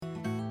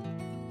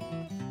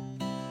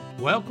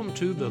Welcome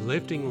to the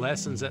Lifting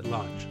Lessons at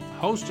Lunch,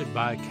 hosted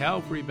by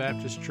Calvary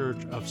Baptist Church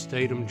of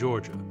Statham,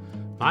 Georgia.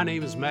 My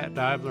name is Matt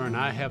Dibler, and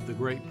I have the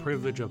great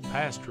privilege of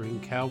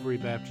pastoring Calvary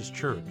Baptist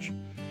Church.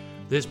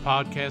 This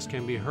podcast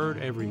can be heard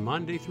every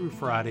Monday through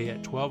Friday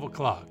at 12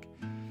 o'clock.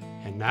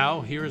 And now,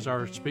 here is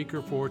our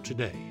speaker for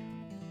today.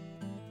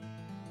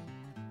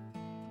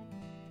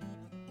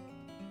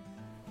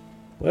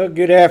 Well,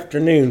 good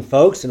afternoon,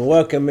 folks, and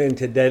welcome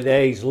into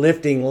today's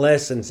Lifting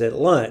Lessons at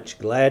Lunch.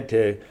 Glad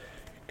to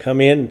come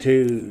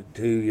into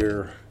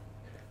your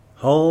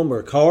home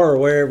or car or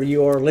wherever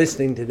you are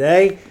listening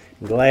today.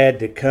 Glad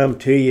to come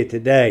to you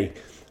today.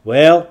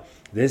 Well,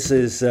 this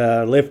is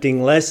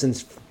Lifting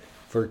Lessons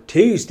for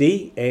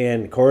Tuesday,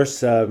 and of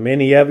course,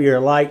 many of you are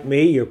like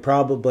me. You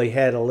probably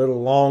had a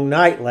little long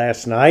night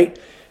last night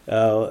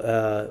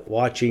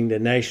watching the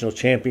national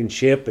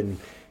championship, and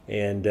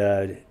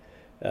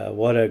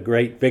what a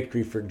great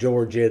victory for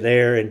Georgia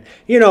there. And,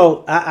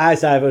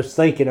 as I was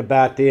thinking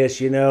about this,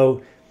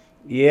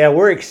 yeah,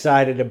 we're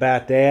excited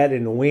about that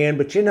and the win.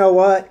 But you know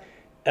what?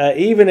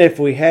 Even if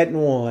we hadn't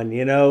won,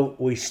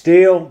 we're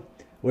still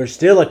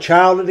a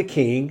child of the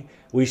King.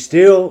 We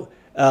still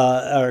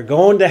are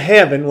going to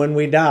heaven when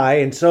we die.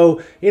 And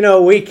so,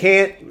 we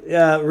can't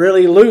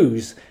really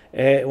lose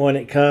when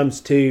it comes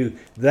to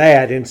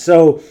that. And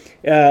so,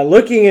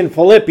 looking in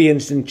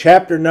Philippians in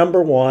chapter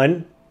number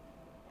 1,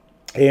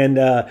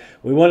 and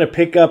we want to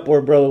pick up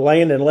where Brother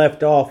Landon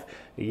left off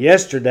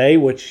yesterday,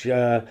 which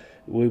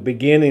we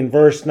begin in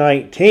verse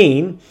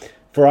 19.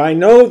 For I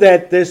know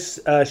that this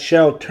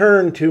shall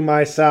turn to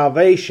my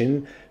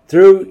salvation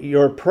through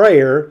your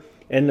prayer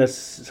and the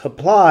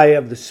supply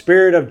of the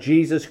Spirit of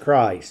Jesus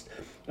Christ,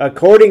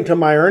 according to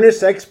my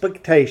earnest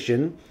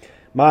expectation,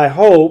 my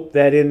hope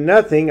that in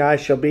nothing I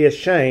shall be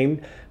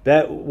ashamed,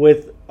 that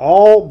with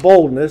all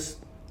boldness,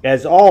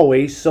 as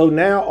always, so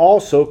now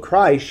also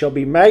Christ shall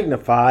be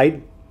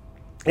magnified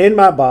in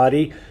my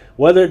body,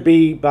 whether it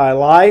be by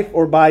life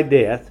or by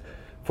death.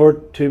 For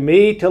to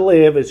me to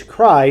live is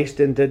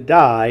Christ, and to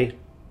die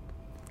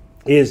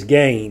is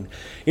gain.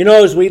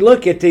 As we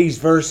look at these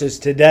verses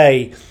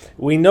today,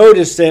 we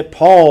notice that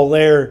Paul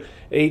there,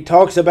 he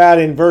talks about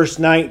in verse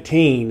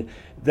 19,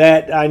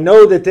 that I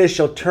know that this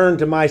shall turn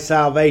to my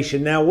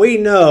salvation. Now we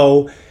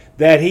know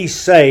that he's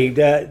saved.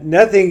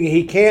 Nothing,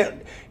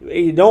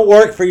 you don't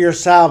work for your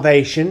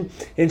salvation.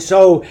 And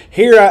so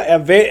here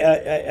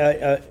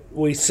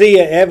we see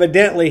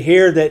evidently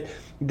here that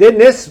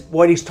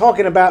what he's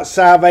talking about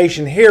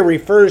salvation here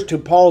refers to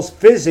Paul's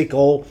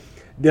physical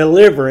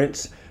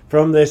deliverance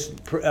from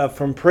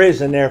from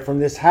prison there, from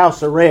this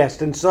house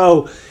arrest. And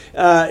so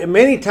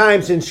many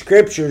times in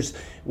scriptures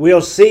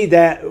we'll see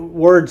that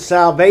word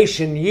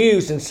salvation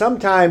used, and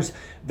sometimes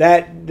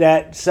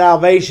that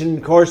salvation,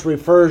 of course,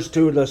 refers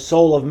to the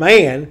soul of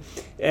man,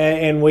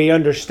 and we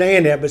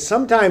understand that, but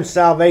sometimes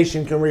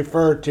salvation can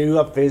refer to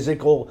a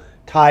physical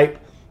type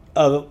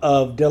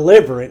of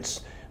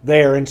deliverance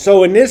there. And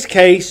so in this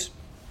case,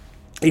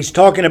 he's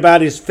talking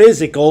about his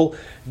physical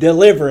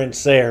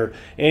deliverance there.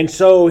 And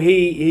so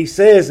he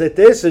says that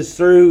this is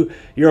through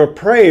your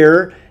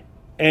prayer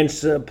and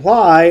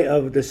supply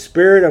of the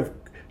Spirit of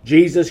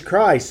Jesus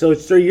Christ. So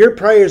it's through your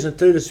prayers and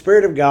through the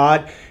Spirit of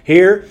God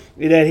here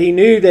that he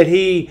knew that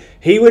he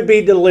would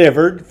be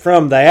delivered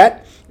from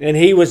that. And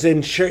he was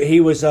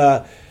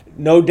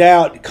no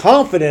doubt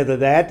confident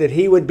of that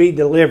he would be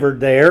delivered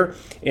there,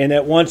 and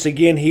that once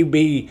again he'd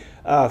be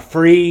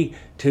free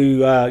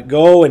to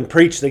go and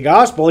preach the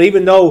gospel,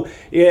 even though,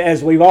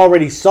 as we've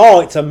already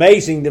saw, it's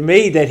amazing to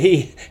me that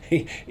he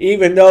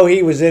even though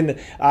he was in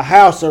a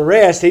house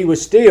arrest, he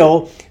was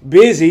still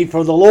busy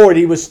for the Lord.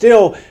 He was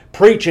still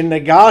preaching the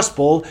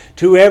gospel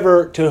to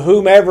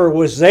whomever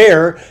was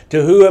there,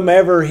 to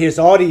whomever his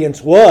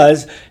audience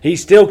was. He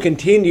still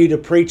continued to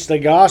preach the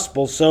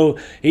gospel. So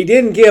he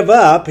didn't give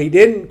up. He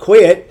didn't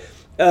quit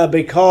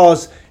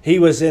because he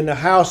was in a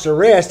house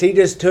arrest. He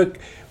just took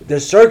the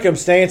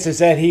circumstances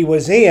that he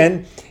was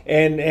in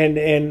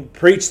and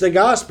preached the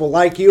gospel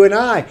like you and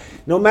I.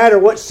 No matter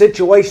what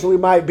situation we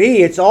might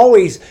be, it's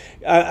always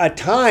a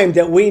time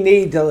that we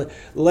need to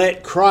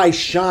let Christ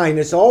shine.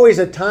 It's always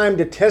a time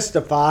to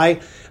testify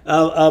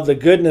of the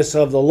goodness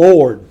of the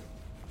Lord.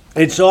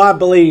 And so I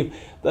believe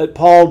that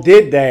Paul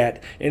did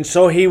that. And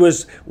so he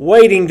was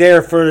waiting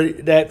there for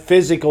that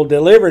physical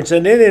deliverance.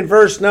 And then in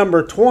verse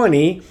number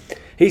 20,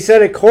 he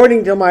said,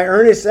 according to my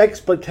earnest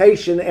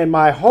expectation and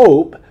my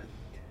hope,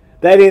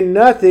 that in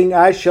nothing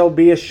I shall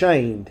be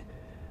ashamed,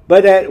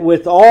 but that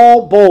with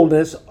all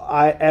boldness,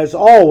 as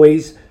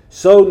always,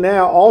 so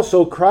now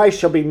also Christ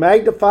shall be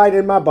magnified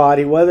in my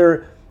body,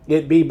 whether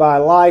it be by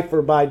life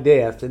or by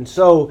death. And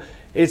so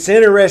it's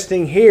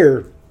interesting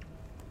here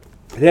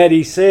that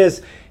he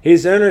says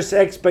his earnest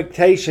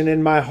expectation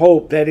and my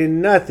hope, that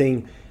in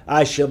nothing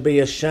I shall be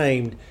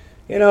ashamed.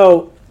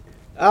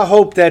 I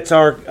hope that's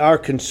our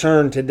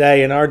concern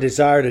today and our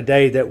desire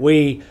today, that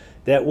we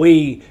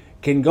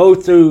can go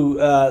through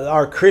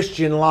our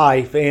Christian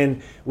life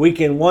and we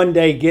can one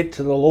day get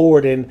to the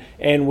Lord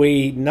and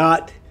we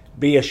not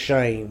be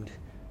ashamed.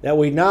 that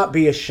we not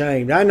be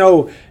ashamed. I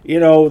know,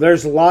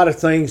 there's a lot of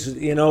things,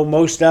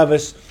 most of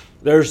us,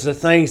 there's the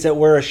things that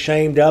we're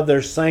ashamed of.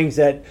 There's things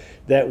that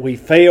we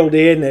failed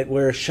in, that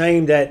we're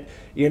ashamed that,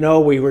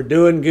 we were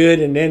doing good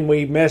and then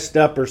we messed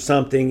up or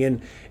something,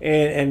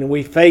 and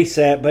we face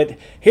that. But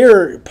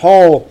here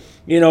Paul,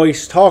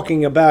 he's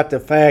talking about the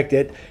fact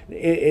that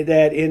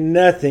in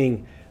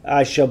nothing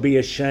I shall be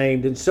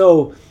ashamed. And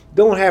so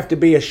don't have to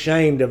be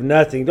ashamed of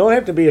nothing. Don't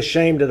have to be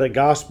ashamed of the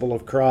gospel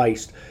of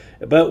Christ.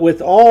 But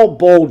with all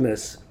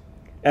boldness,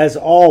 as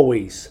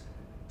always,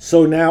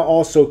 so now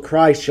also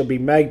Christ shall be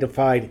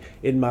magnified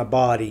in my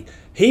body.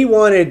 He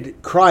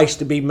wanted Christ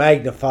to be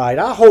magnified.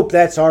 I hope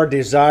that's our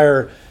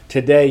desire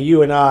today,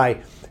 you and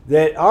I,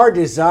 that our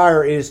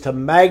desire is to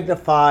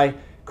magnify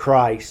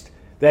Christ,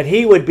 that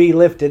He would be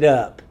lifted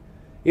up.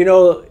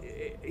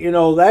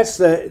 That's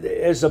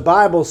as the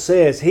Bible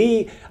says,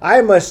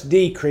 I must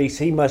decrease,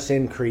 He must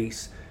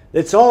increase.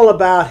 It's all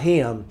about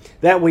Him,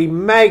 that we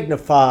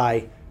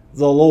magnify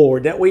the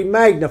Lord, that we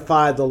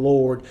magnify the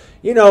Lord.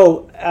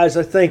 As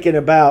I'm thinking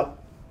about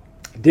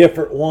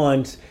different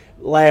ones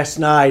last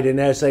night,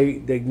 and as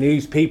the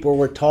news people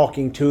were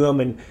talking to them,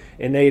 and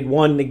they had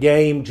won the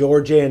game,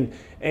 Georgia,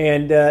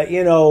 and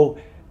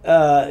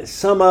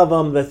some of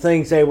them, the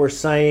things they were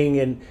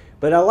saying,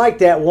 but I like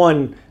that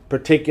one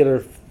particular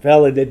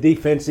fella, the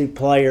defensive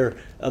player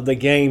of the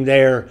game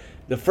there.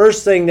 The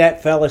first thing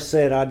that fella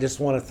said, I just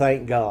want to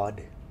thank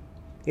God.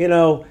 Here,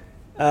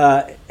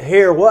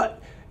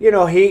 what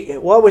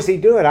was he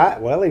doing?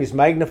 He was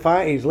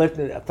magnifying, he was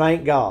lifting,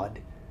 thank God.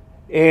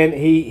 And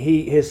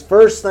his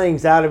first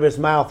things out of his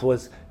mouth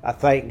was, I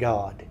thank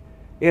God.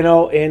 And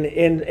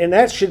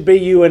that should be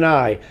you and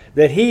I,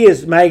 that He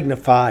is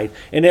magnified,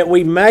 and that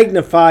we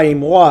magnify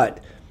Him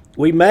what?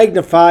 We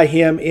magnify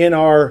Him in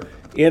our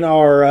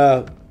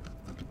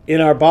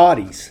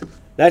bodies.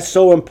 That's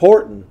so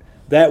important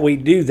that we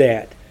do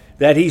that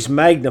He's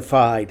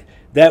magnified,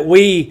 that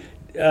we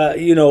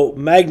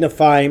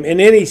magnify Him. And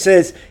then he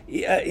says,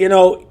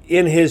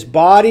 in His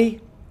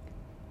body,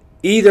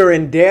 either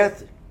in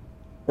death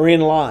or in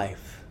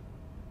life.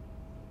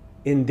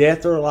 In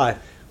death or life.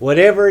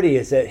 Whatever it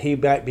is, that He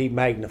might be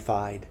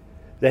magnified.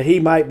 That He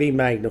might be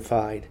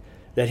magnified.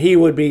 That He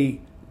would be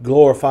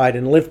glorified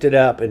and lifted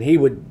up, and He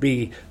would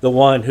be the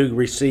one who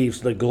receives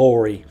the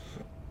glory.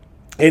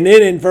 And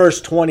then in verse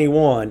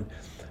 21,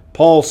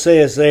 Paul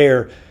says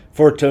there,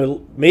 for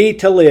to me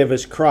to live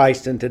is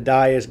Christ, and to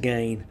die is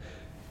gain.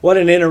 What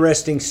an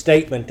interesting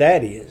statement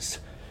that is.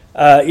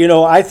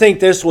 I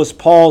think this was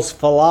Paul's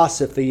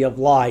philosophy of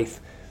life.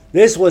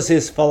 This was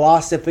his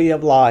philosophy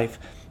of life.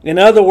 In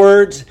other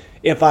words,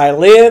 if I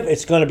live,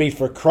 it's going to be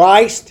for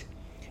Christ.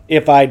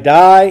 If I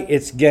die,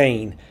 it's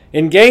gain.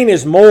 And gain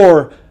is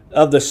more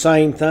of the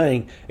same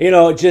thing.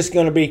 It's just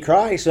going to be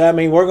Christ. We're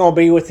going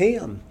to be with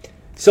Him.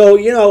 So,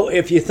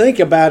 if you think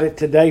about it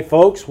today,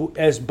 folks,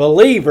 as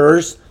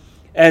believers,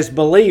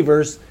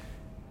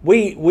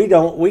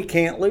 we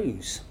can't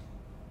lose.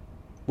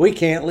 We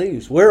can't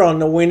lose. We're on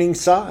the winning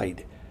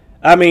side.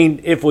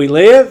 If we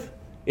live,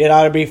 it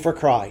ought to be for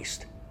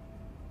Christ.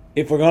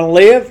 If we're going to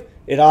live,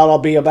 it ought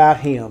to be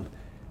about Him.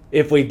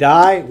 If we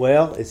die,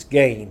 well, it's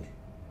gain.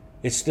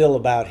 It's still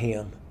about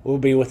Him. We'll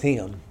be with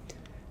Him.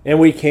 And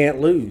we can't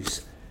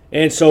lose.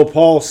 And so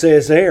Paul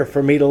says there,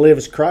 for me to live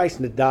is Christ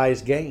and to die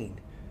is gain.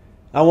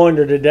 I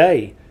wonder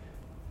today,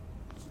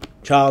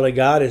 child of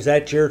God, is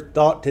that your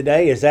thought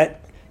today? Is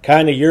that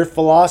kind of your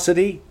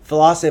philosophy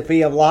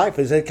of life?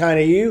 Is that kind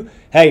of you?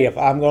 Hey, if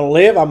I'm going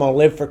to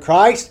live for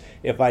Christ.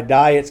 If I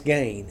die, it's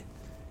gain.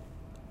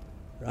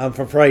 I'm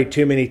afraid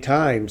too many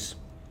times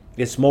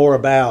it's more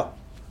about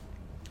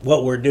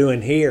what we're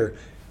doing here,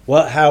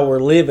 how we're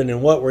living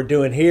and what we're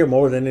doing here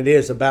more than it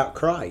is about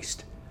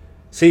Christ.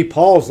 See,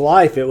 Paul's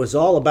life, it was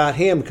all about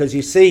him, because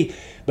you see,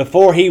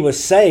 before he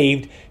was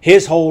saved,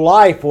 his whole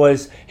life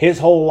was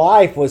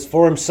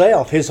for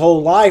himself. His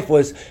whole life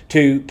was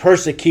to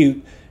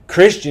persecute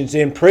Christians,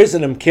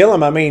 imprison them, kill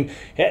them.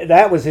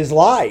 That was his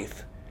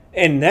life.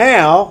 And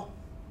now,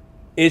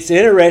 it's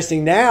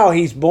interesting, now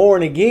he's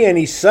born again,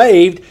 he's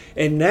saved,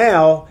 and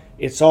now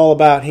it's all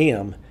about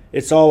him.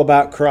 It's all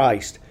about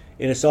Christ,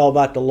 and it's all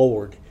about the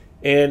Lord,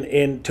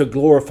 and to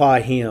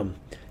glorify Him,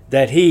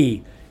 that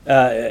He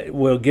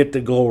will get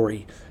the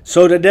glory.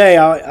 So today,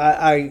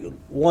 I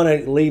want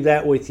to leave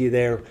that with you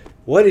there.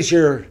 What is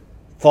your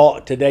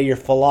thought today, your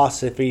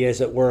philosophy,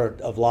 as it were,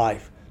 of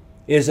life?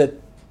 Is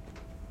it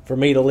for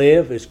me to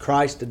live? Is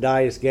Christ to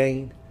die is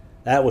gain?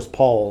 That was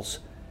Paul's.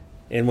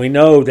 And we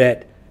know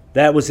that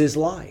was his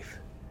life.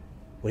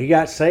 When he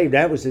got saved,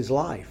 that was his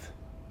life.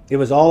 It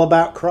was all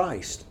about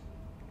Christ.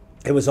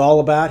 It was all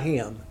about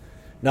Him,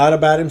 not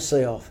about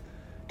himself.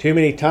 Too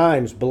many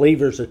times,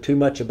 believers are too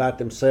much about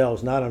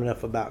themselves, not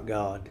enough about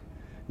God,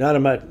 not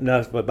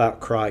enough about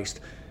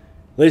Christ.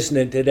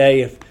 Listening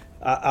today,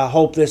 I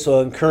hope this will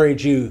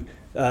encourage you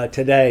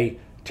today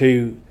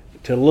to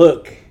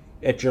look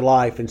at your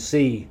life and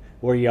see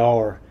where you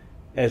are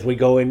as we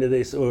go into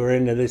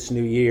this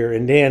new year.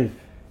 And then,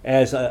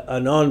 as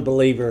an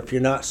unbeliever, if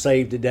you're not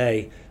saved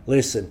today,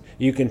 listen,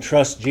 you can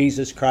trust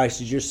Jesus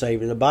Christ as your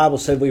Savior. The Bible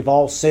said we've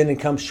all sinned and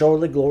come short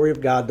of the glory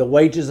of God. The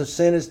wages of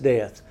sin is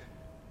death,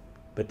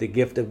 but the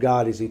gift of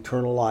God is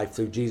eternal life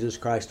through Jesus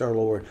Christ our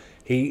Lord.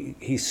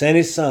 He sent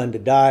His Son to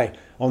die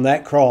on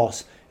that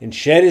cross and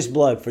shed His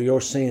blood for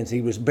your sins.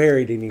 He was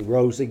buried and He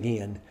rose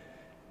again.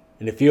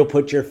 And if you'll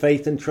put your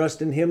faith and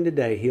trust in Him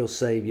today, He'll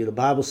save you. The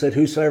Bible said,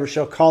 whosoever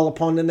shall call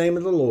upon the name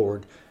of the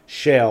Lord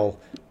shall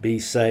be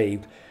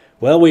saved.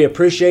 Well, we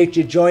appreciate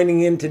you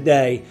joining in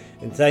today,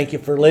 and thank you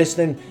for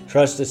listening.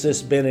 Trust us, this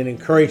has been an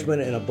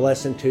encouragement and a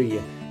blessing to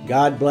you.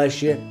 God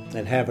bless you,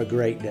 and have a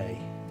great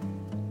day.